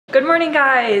Good morning,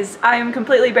 guys. I am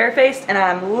completely barefaced and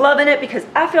I'm loving it because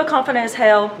I feel confident as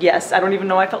hell. Yes, I don't even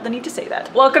know I felt the need to say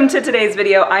that. Welcome to today's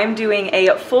video. I'm doing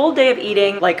a full day of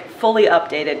eating, like fully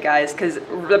updated, guys, because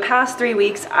the past 3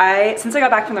 weeks, since I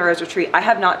got back from the Rose Retreat, I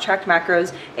have not tracked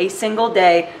macros a single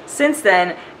day since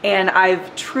then, and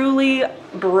I've truly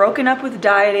broken up with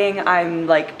dieting. I'm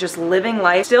like just living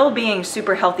life, still being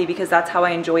super healthy because that's how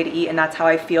I enjoy to eat and that's how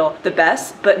I feel the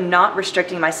best, but not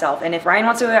restricting myself. And if Ryan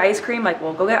wants to go get ice cream, like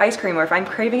we'll go get ice cream, or if I'm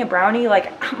craving a brownie,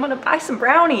 like I'm gonna buy some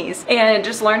brownies. And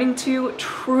just learning to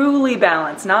truly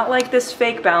balance, not like this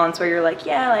fake balance where you're like,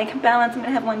 yeah, like balance, I'm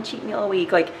gonna have one cheat meal a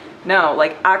week. Like, no,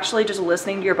 like actually just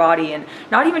listening to your body, and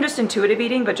not even just intuitive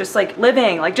eating, but just like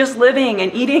living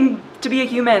and eating to be a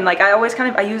human. Like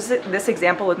I use this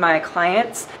example with my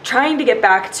clients, trying to get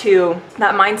back to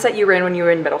that mindset you were in when you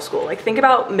were in middle school. Like think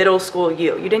about middle school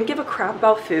you. You didn't give a crap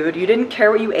about food. You didn't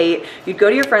care what you ate. You'd go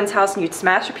to your friend's house and you'd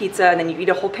smash a pizza and then you'd eat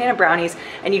a whole pan of brownies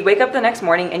and you'd wake up the next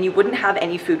morning and you wouldn't have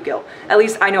any food guilt. At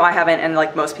least I know I haven't, and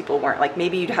like most people weren't. Like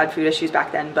maybe you'd had food issues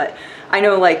back then, but I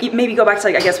know like maybe go back to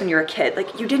like, I guess when you were a kid,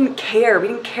 like you didn't care. We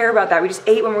didn't care about that. We just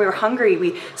ate when we were hungry.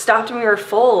 We stopped when we were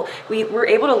full. We were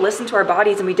able to listen to our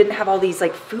bodies and we didn't have all these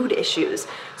like food issues.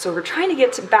 So we're trying to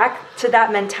get back to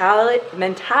that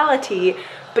mentality,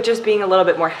 but just being a little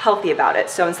bit more healthy about it.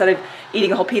 So instead of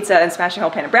eating a whole pizza and smashing a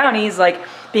whole pan of brownies, like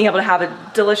being able to have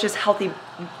a delicious, healthy,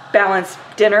 balanced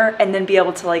dinner and then be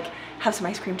able to like have some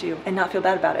ice cream too and not feel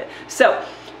bad about it. So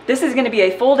this is gonna be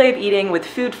a full day of eating with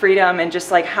food freedom and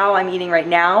just like how I'm eating right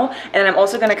now. And I'm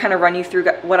also gonna kind of run you through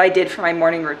what I did for my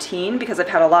morning routine, because I've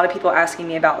had a lot of people asking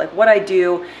me about like what I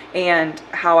do and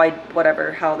how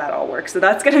that all works. So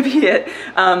that's gonna be it.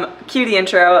 Cue the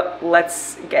intro,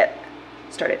 let's get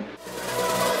started.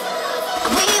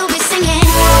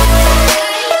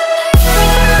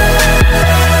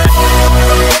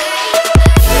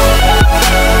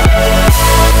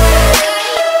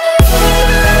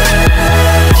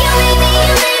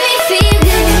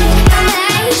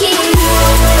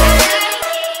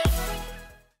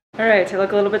 Alright, I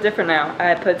look a little bit different now.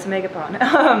 I put some makeup on.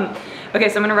 Okay,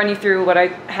 so I'm gonna run you through what I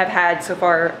have had so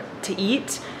far to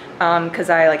eat, because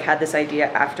I like had this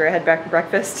idea after I had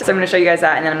breakfast. So I'm gonna show you guys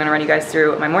that, and then I'm gonna run you guys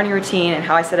through my morning routine and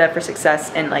how I set it up for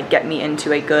success and like get me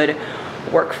into a good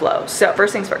workflow. So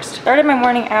first things first. Started my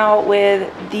morning out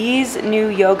with these new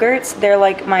yogurts. They're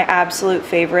like my absolute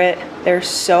favorite. They're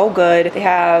so good. They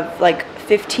have like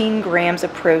 15 grams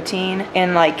of protein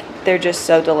and like they're just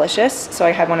so delicious. So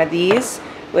I had one of these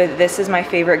with, this is my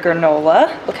favorite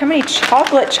granola. Look how many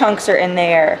chocolate chunks are in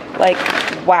there. Like,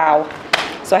 wow.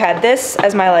 So I had this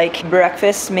as my like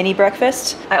breakfast, mini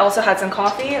breakfast. I also had some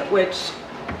coffee, which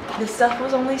this stuff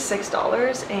was only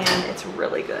 $6 and it's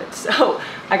really good. So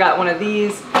I got one of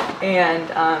these, and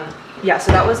yeah,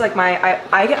 so that was like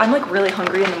I'm like really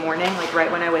hungry in the morning, like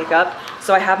right when I wake up.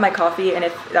 So I have my coffee, and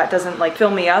if that doesn't like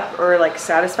fill me up or like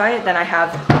satisfy it, then I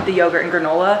have the yogurt and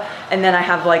granola, and then I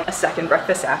have like a second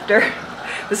breakfast after.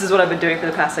 This is what I've been doing for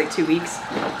the past like 2 weeks.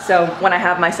 So when I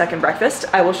have my second breakfast,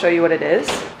 I will show you what it is.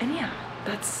 And yeah,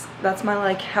 that's my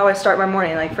like how I start my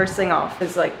morning. Like first thing off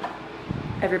is like,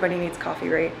 everybody needs coffee,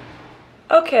 right?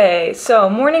 Okay, so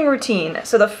morning routine.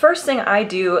 So the first thing I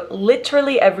do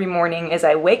literally every morning is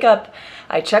I wake up,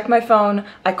 I check my phone,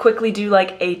 I quickly do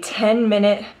like a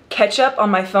 10-minute catch up on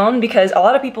my phone, because a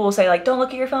lot of people will say like, don't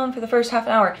look at your phone for the first half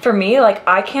an hour. For me, like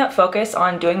I can't focus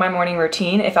on doing my morning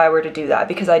routine if I were to do that,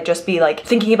 because I'd just be like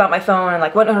thinking about my phone and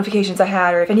like what notifications I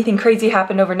had, or if anything crazy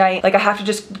happened overnight. Like I have to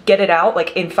just get it out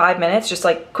like in 5 minutes, just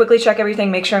like quickly check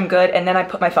everything, make sure I'm good, and then I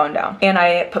put my phone down and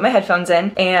I put my headphones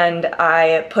in and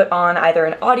I put on either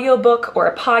an audiobook or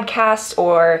a podcast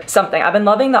or something. I've been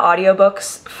loving the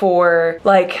audiobooks for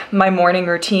like my morning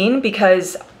routine,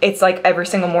 because it's like every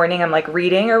single morning I'm like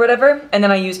reading or whatever, and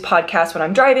then I use podcasts when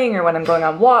I'm driving or when I'm going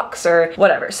on walks or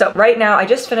whatever. So right now I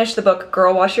just finished the book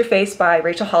Girl Wash Your Face by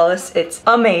Rachel Hollis. It's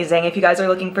amazing. If you guys are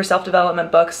looking for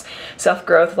self-development books,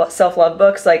 self-growth, self-love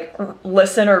books, like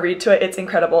listen or read to it. It's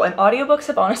incredible. And audiobooks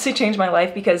have honestly changed my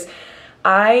life, because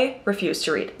I refuse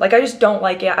to read. Like I just don't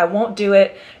like it. I won't do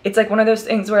it. It's like one of those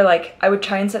things where like I would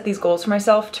try and set these goals for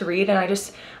myself to read, and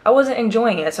I wasn't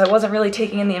enjoying it. So I wasn't really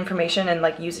taking in the information and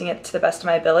like using it to the best of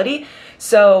my ability.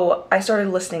 So I started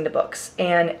listening to books,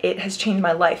 and it has changed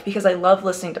my life because I love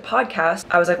listening to podcasts.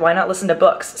 I was like, why not listen to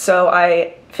books? So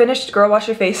I finished Girl Wash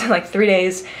Your Face in like 3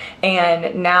 days,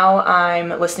 and now I'm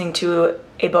listening to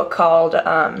a book called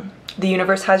The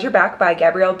Universe Has Your Back by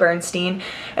Gabrielle Bernstein.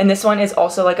 And this one is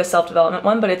also like a self-development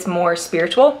one, but it's more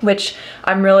spiritual, which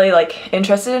I'm really like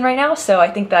interested in right now. So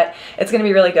I think that it's gonna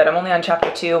be really good. I'm only on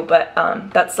chapter 2, but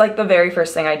that's like the very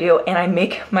first thing I do. And I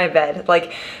make my bed.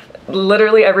 Like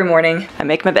literally every morning I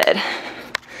make my bed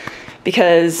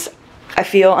because I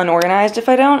feel unorganized if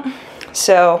I don't.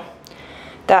 So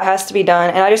that has to be done.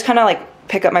 And I just kind of like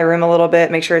pick up my room a little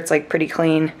bit, make sure it's like pretty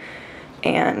clean,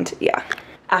 and yeah.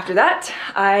 After that,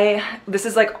 this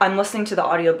is like, I'm listening to the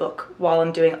audiobook while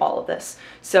I'm doing all of this.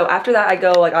 So after that, I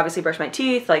go like obviously brush my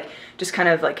teeth, like just kind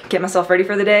of like get myself ready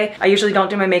for the day. I usually don't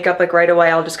do my makeup like right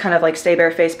away. I'll just kind of like stay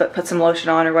barefaced, but put some lotion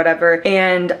on or whatever.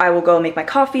 And I will go make my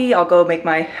coffee. I'll go make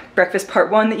my breakfast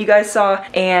part 1 that you guys saw.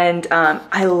 And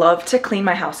I love to clean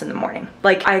my house in the morning.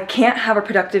 Like I can't have a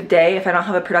productive day if I don't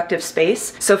have a productive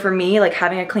space. So for me, like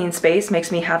having a clean space makes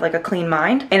me have like a clean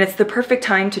mind. And it's the perfect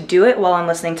time to do it while I'm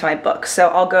listening to my book. So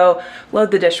I'll go load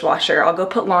the dishwasher, I'll go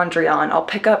put laundry on, I'll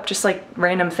pick up just like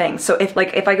random things. So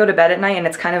if I go to bed at night and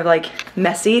it's kind of like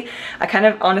messy, I kind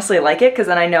of honestly like it because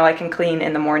then I know I can clean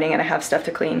in the morning and I have stuff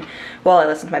to clean while I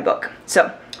listen to my book.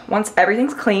 So once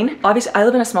everything's clean, obviously I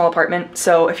live in a small apartment,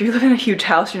 so if you live in a huge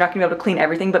house, you're not gonna be able to clean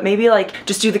everything, but maybe like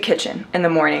just do the kitchen in the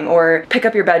morning or pick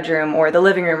up your bedroom or the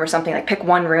living room or something, like pick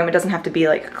one room. It doesn't have to be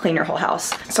like clean your whole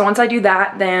house. So once I do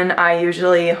that, then I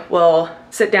usually will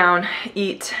sit down,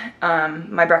 eat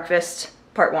my breakfast,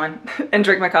 part 1, and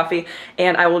drink my coffee,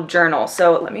 and I will journal.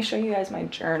 So let me show you guys my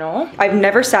journal. I've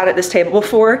never sat at this table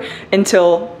before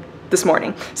until this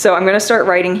morning. So I'm gonna start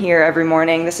writing here every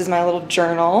morning. This is my little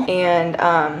journal, and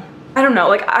I don't know,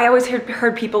 like I always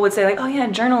heard people would say like, oh yeah,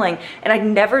 journaling, and I'd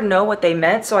never know what they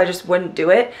meant, so I just wouldn't do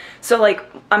it. So like,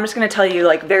 I'm just gonna tell you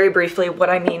like very briefly what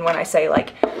I mean when I say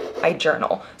like, I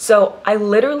journal. So I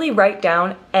literally write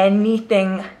down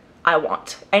anything I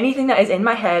want. Anything that is in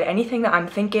my head, anything that I'm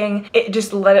thinking,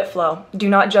 just let it flow. Do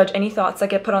not judge any thoughts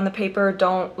that get put on the paper.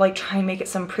 Don't like try and make it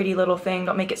some pretty little thing.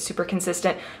 Don't make it super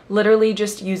consistent. Literally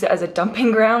just use it as a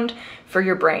dumping ground for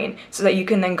your brain so that you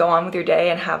can then go on with your day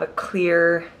and have a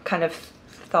clear kind of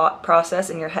thought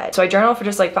process in your head. So I journal for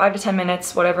just like 5 to 10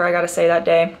 minutes, whatever I gotta say that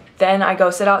day. Then I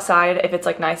go sit outside if it's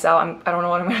like nice out. I don't know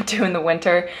what I'm gonna do in the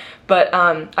winter, but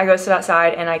I go sit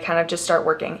outside and I kind of just start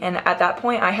working. And at that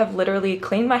point, I have literally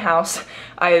cleaned my house.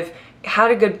 I've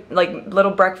had a good like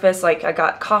little breakfast, like I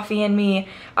got coffee in me.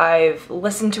 I've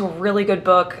listened to a really good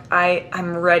book.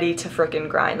 I'm ready to frickin'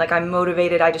 grind. Like I'm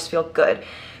motivated, I just feel good.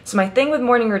 So my thing with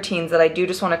morning routines that I do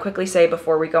just want to quickly say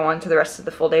before we go on to the rest of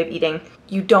the full day of eating,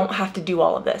 you don't have to do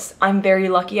all of this. I'm very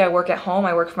lucky. I work at home.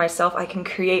 I work for myself. I can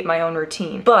create my own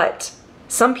routine. But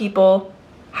some people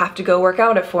have to go work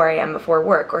out at 4 a.m. before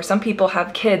work, or some people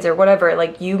have kids or whatever.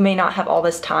 Like you may not have all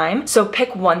this time. So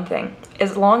pick one thing.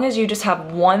 As long as you just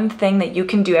have one thing that you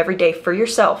can do every day for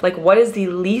yourself, like what is the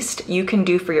least you can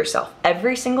do for yourself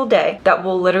every single day that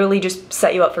will literally just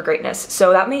set you up for greatness.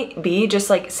 So that may be just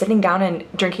like sitting down and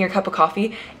drinking your cup of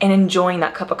coffee and enjoying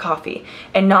that cup of coffee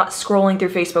and not scrolling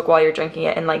through Facebook while you're drinking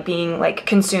it and like being like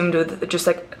consumed with just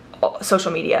like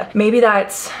social media. Maybe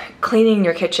that's cleaning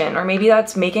your kitchen, or maybe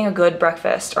that's making a good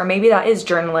breakfast, or maybe that is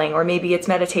journaling, or maybe it's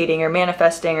meditating or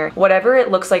manifesting, or whatever it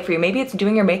looks like for you. Maybe it's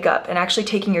doing your makeup and actually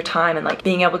taking your time and like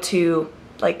being able to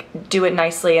like do it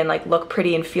nicely and like look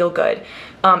pretty and feel good.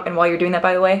 And while you're doing that,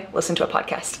 by the way, listen to a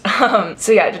podcast.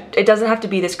 So yeah, it doesn't have to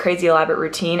be this crazy elaborate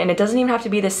routine, and it doesn't even have to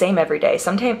be the same every day.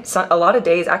 Sometimes, a lot of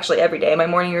days, actually every day, my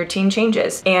morning routine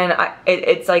changes, and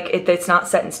it's not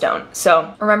set in stone.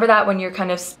 So remember that when you're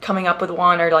kind of coming up with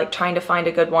one or like trying to find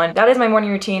a good one. That is my morning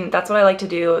routine. That's what I like to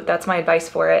do. That's my advice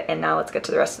for it. And now let's get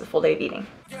to the rest of the full day of eating.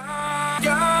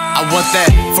 I want that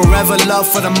forever love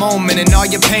for the moment, and all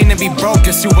your pain to be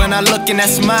broken. See, when I look in that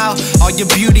smile, all your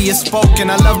beauty is spoken.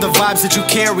 I love the vibes that you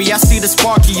carry. I see the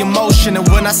spark of your motion, and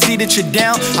when I see that you're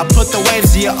down, I put the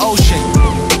waves of your ocean.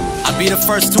 I'll be the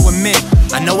first to admit,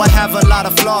 I know I have a lot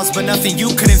of flaws, but nothing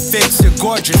you couldn't fix. You're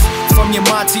gorgeous, from your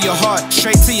mind to your heart,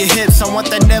 straight to your hips. I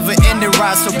want that never-ending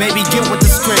ride, so baby, get with the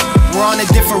script. We're on a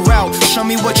different route, show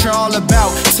me what you're all about.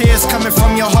 Tears coming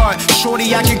from your heart,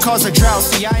 shorty, I can cause a drought.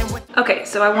 See, I ain't with. Okay,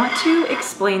 so I want to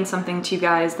explain something to you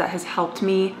guys that has helped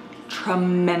me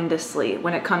tremendously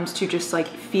when it comes to just like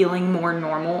feeling more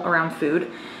normal around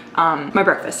food. My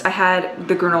breakfast. I had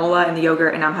the granola and the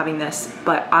yogurt, and I'm having this,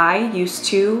 but I used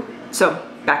to, so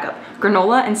back up.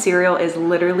 Granola and cereal is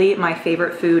literally my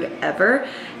favorite food ever,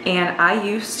 and I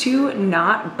used to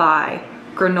not buy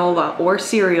granola or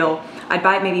cereal. I'd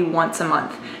buy it maybe once a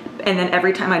month, and then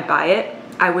every time I'd buy it,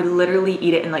 I would literally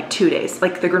eat it in like 2 days,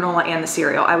 like the granola and the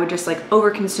cereal. I would just like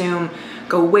overconsume,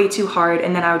 go way too hard,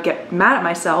 and then I would get mad at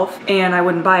myself and I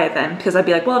wouldn't buy it then, because I'd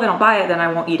be like, well, if I don't buy it, then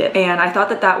I won't eat it. And I thought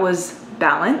that that was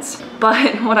balance,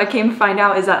 but what I came to find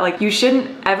out is that like you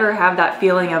shouldn't ever have that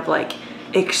feeling of like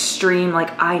extreme, like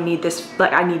I need this,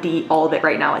 like I need to eat all of it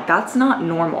right now. Like that's not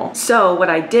normal. So what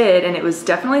I did, and it was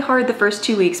definitely hard the first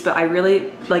 2 weeks, but I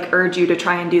really like urge you to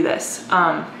try and do this.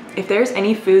 If there's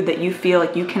any food that you feel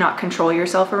like you cannot control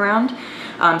yourself around,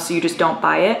 so you just don't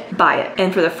buy it, buy it.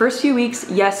 And for the first few weeks,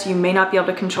 yes, you may not be able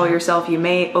to control yourself. You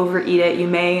may overeat it. You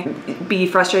may be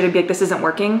frustrated, be like, this isn't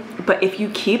working. But if you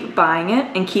keep buying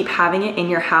it and keep having it in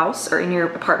your house or in your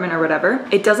apartment or whatever,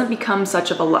 it doesn't become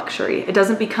such of a luxury. It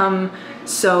doesn't become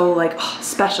so like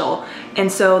special.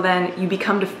 And so then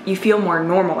you feel more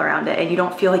normal around it, and you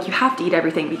don't feel like you have to eat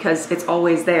everything because it's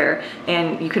always there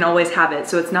and you can always have it.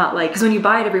 So it's not like, because when you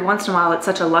buy it every once in a while, it's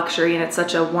such a luxury and it's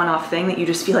such a one-off thing that you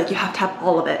just feel like you have to have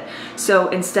all of it. So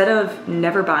instead of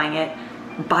never buying it,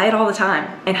 buy it all the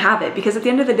time and have it, because at the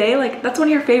end of the day, like, that's one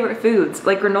of your favorite foods.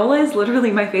 Like, granola is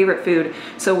literally my favorite food.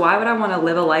 So why would I want to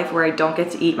live a life where I don't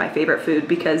get to eat my favorite food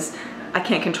because I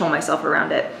can't control myself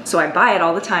around it? So I buy it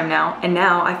all the time now, and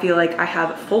now I feel like I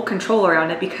have full control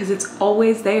around it because it's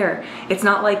always there. It's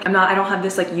not like I don't have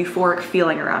this like euphoric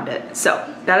feeling around it.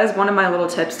 So that is one of my little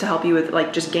tips to help you with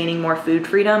like just gaining more food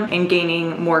freedom and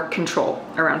gaining more control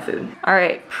around food. All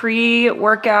right,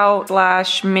 pre-workout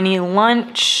 / mini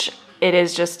lunch. It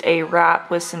is just a wrap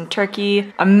with some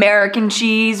turkey, American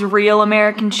cheese, real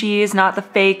American cheese, not the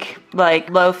fake, like,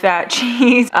 low-fat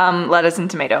cheese, lettuce and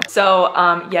tomato. So,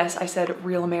 yes, I said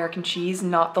real American cheese,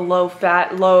 not the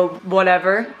low-fat, low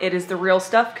whatever. It is the real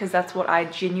stuff, because that's what I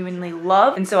genuinely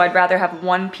love. And so I'd rather have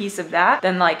one piece of that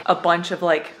than like a bunch of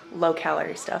like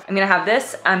low-calorie stuff. I'm gonna have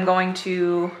this. I'm going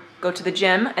to go to the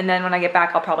gym, and then when I get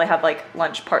back, I'll probably have like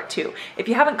lunch part 2. If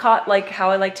you haven't caught like how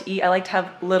I like to eat, I like to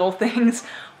have little things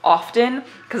often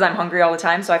because I'm hungry all the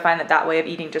time, so I find that that way of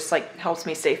eating just like helps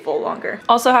me stay full longer.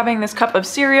 Also having this cup of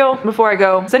cereal before I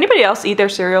go. Does anybody else eat their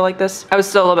cereal like this? I was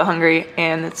still a little bit hungry,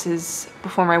 and this is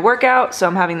before my workout, so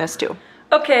I'm having this too.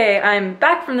 Okay, I'm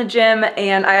back from the gym,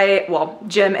 and I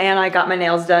got my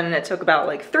nails done, and it took about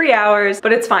like 3 hours,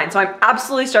 but it's fine. So I'm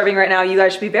absolutely starving right now. You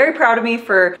guys should be very proud of me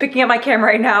for picking up my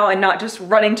camera right now and not just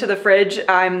running to the fridge.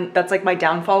 That's like my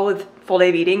downfall with full day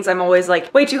of eatings. I'm always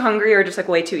like way too hungry or just like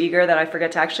way too eager that I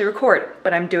forget to actually record,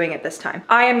 but I'm doing it this time.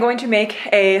 I am going to make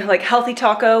a like healthy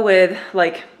taco with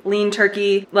like lean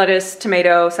turkey, lettuce,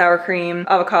 tomato, sour cream,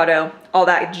 avocado, all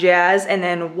that jazz. And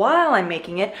then while I'm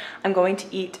making it, I'm going to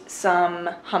eat some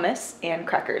hummus and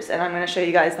crackers. And I'm gonna show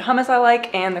you guys the hummus I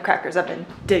like and the crackers I've been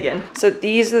digging. So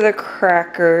these are the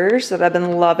crackers that I've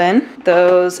been loving.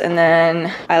 Those, and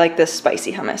then I like this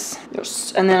spicy hummus.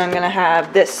 And then I'm gonna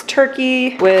have this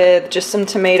turkey with just some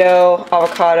tomato,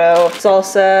 avocado,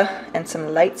 salsa, and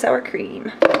some light sour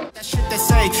cream. That shit they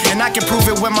say, and I can prove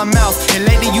it with my mouth. And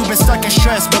lately you've been stuck in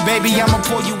stress, but baby, I'ma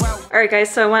pull you out. All right,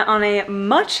 guys, so I went on a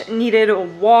much needed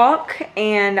walk,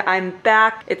 and I'm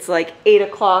back. It's like 8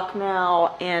 o'clock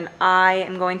now, and I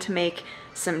am going to make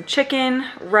some chicken,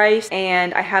 rice,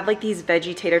 and I have like these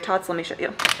veggie tater tots. Let me show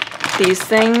you. These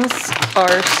things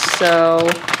are so,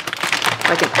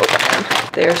 I can open them.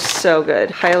 They're so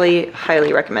good. Highly,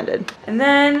 highly recommended. And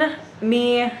then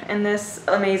me and this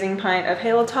amazing pint of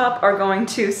Halo Top are going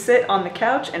to sit on the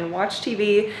couch and watch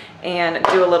TV and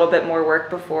do a little bit more work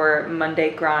before Monday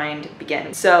grind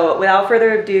begins. So without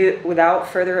further ado,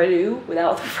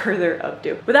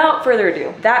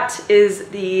 that is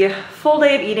the full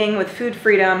day of eating with food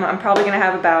freedom. I'm probably gonna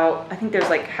have about, I think there's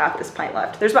like half this pint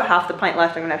left. There's about half the pint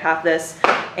left. I'm gonna have half this,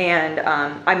 and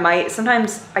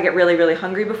sometimes I get really, really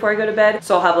hungry before I go to bed,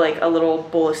 so I'll have like a little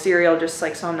bowl of cereal just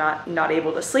like so I'm not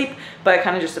able to sleep, but it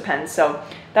kind of just depends. So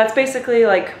that's basically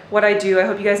like what I do. I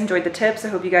hope you guys enjoyed the tips. I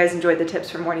hope you guys enjoyed the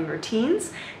tips for morning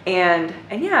routines. And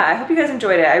yeah, I hope you guys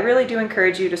enjoyed it. I really do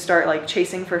encourage you to start like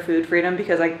chasing for food freedom,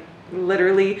 because I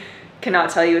literally cannot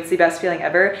tell you it's the best feeling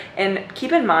ever. And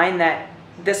keep in mind that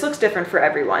this looks different for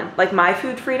everyone. Like my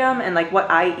food freedom and like what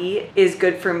I eat is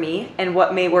good for me, and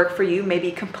what may work for you may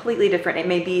be completely different. It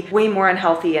may be way more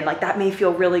unhealthy, and like that may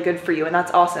feel really good for you, and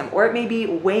that's awesome. Or it may be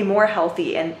way more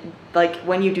healthy, and like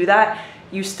when you do that,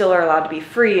 you still are allowed to be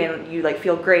free and you like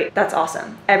feel great. That's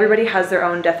awesome. Everybody has their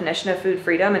own definition of food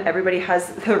freedom, and everybody has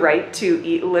the right to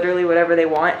eat literally whatever they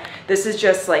want. This is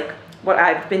just like what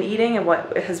I've been eating and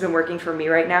what has been working for me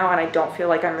right now, and I don't feel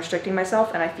like I'm restricting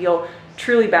myself, and I feel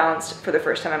truly balanced for the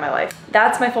first time in my life.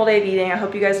 That's my full day of eating. I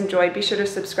hope you guys enjoyed. Be sure to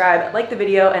subscribe, like the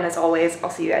video, and as always, I'll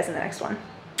see you guys in the next one.